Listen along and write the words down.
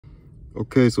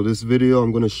Okay, so this video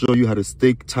I'm going to show you how to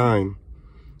stake time.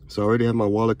 So I already have my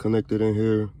wallet connected in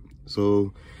here.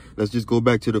 So let's just go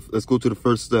back to let's go to the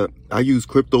first step. I use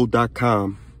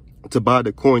crypto.com to buy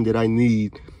the coin that I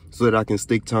need so that I can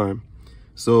stake time.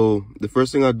 So the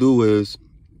first thing I do is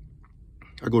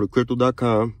I go to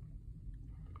crypto.com.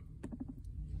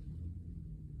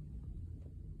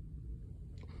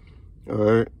 All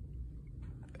right.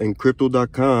 And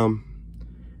crypto.com,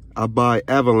 I buy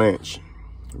Avalanche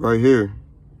right here.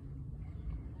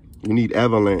 You need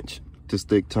Avalanche to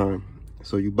stake time.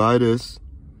 So you buy this.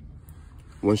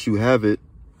 Once you have it,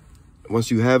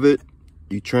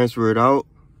 you transfer it out,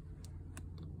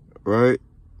 right?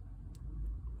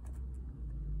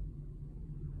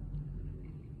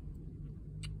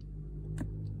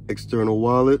 External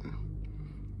wallet.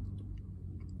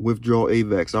 Withdraw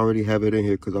AVAX. I already have it in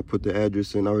here because I put the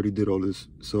address in. I already did all this,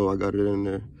 so I got it in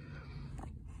there.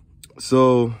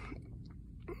 So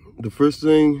the first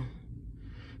thing,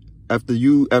 after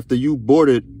you board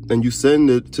it and you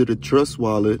send it to the Trust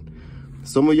Wallet,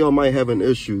 some of y'all might have an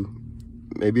issue.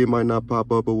 Maybe it might not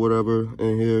pop up or whatever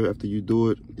in here after you do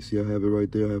it. You see I have it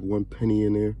right there. I have 1 penny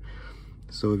in there.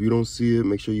 So if you don't see it,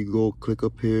 make sure you go click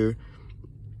up here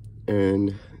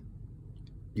and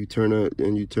you turn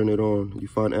it on. You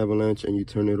find Avalanche and you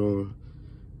turn it on.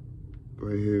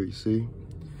 Right here, you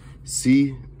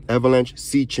see? Avalanche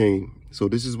C chain. So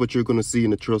this is what you're gonna see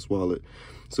in the Trust Wallet.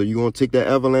 So you're gonna take that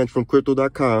Avalanche from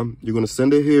crypto.com, you're gonna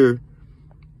send it here.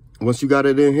 Once you got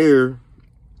it in here,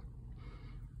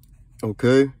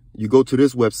 okay, you go to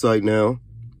this website now,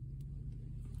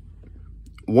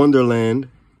 Wonderland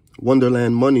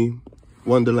Money,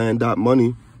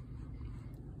 Wonderland.money.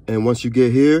 And once you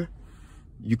get here,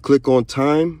 you click on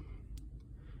time,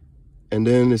 and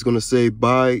then it's going to say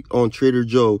buy on Trader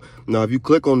Joe. Now, if you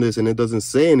click on this and it doesn't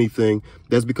say anything,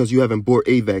 that's because you haven't bought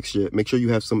AVAX yet. Make sure you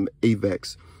have some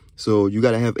AVAX. So you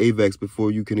got to have AVAX before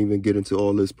you can even get into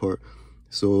all this part.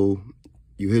 So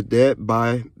you hit that,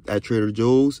 buy at Trader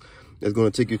Joe's. It's going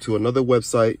to take you to another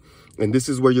website. And this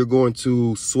is where you're going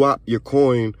to swap your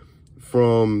coin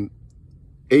from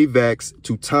AVAX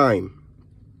to time.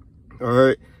 All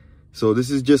right. So this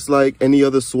is just like any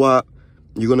other swap.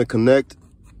 You're going to connect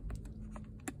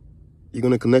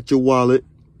your wallet.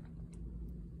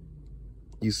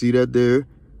 You see that there?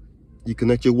 You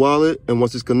connect your wallet, and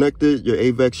once it's connected, your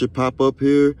AVAX should pop up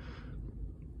here.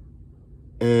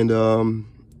 And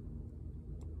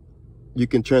you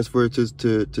can transfer it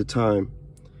to time.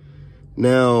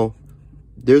 Now,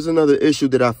 there's another issue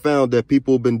that I found that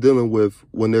people have been dealing with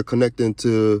when they're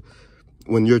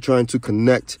when you're trying to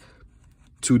connect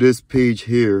to this page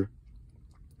here.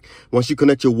 Once you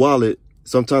connect your wallet,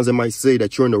 sometimes it might say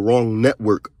that you're in the wrong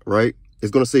network, right? It's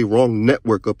going to say wrong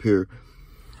network up here.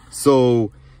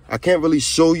 So I can't really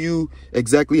show you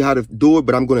exactly how to do it,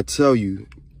 but I'm going to tell you.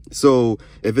 So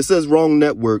if it says wrong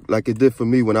network, like it did for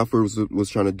me when I first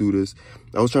was trying to do this,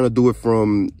 I was trying to do it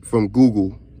from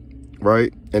Google,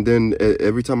 right? And then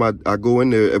every time I go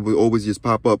in there, it would always just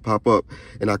pop up,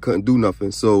 and I couldn't do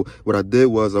nothing. So what I did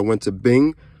was I went to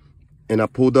Bing, and I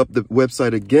pulled up the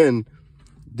website again.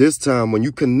 This time, when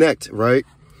you connect, right?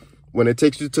 When it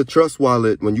takes you to Trust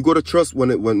Wallet, when you go to Trust,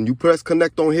 when you press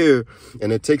connect on here,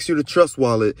 and it takes you to Trust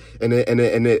Wallet, and it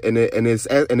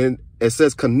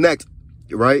says connect,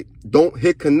 right? Don't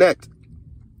hit connect.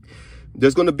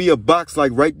 There's going to be a box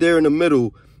like right there in the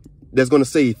middle that's going to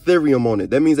say Ethereum on it.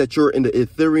 That means that you're in the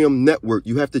Ethereum network.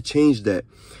 You have to change that.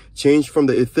 Change from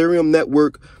the Ethereum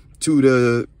network to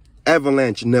the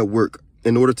Avalanche network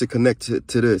in order to connect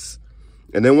to this.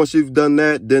 And then once you've done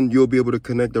that, then you'll be able to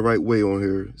connect the right way on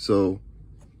here. So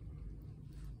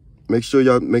make sure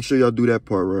y'all do that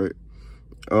part right.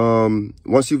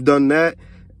 Once you've done that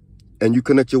and you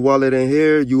connect your wallet in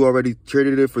here, you already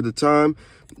traded it for the time.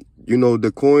 You know,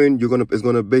 the coin it's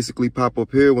gonna basically pop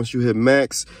up here. Once you hit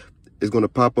max, it's gonna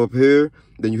pop up here.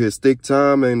 Then you hit stake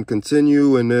time and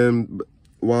continue, and then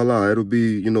voila, it'll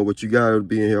be, you know, what you got, it'll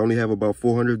be in here. I only have about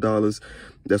 $400.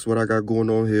 That's what I got going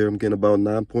on here. I'm getting about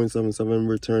 9.77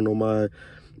 return on my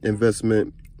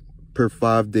investment per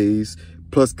 5 days,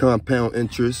 plus compound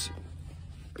interest,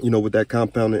 you know, with that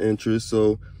compounded interest.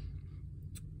 So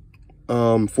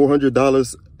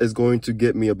 $400 is going to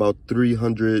get me about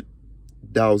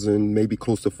 300,000, maybe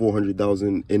close to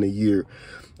 400,000 in a year.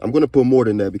 I'm going to put more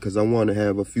than that because I want to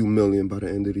have a few million by the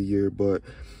end of the year, but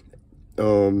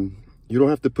you don't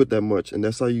have to put that much, and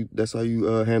that's how you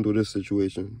handle this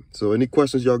situation. So any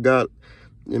questions y'all got,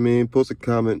 I mean, post a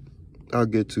comment, I'll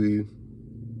get to you.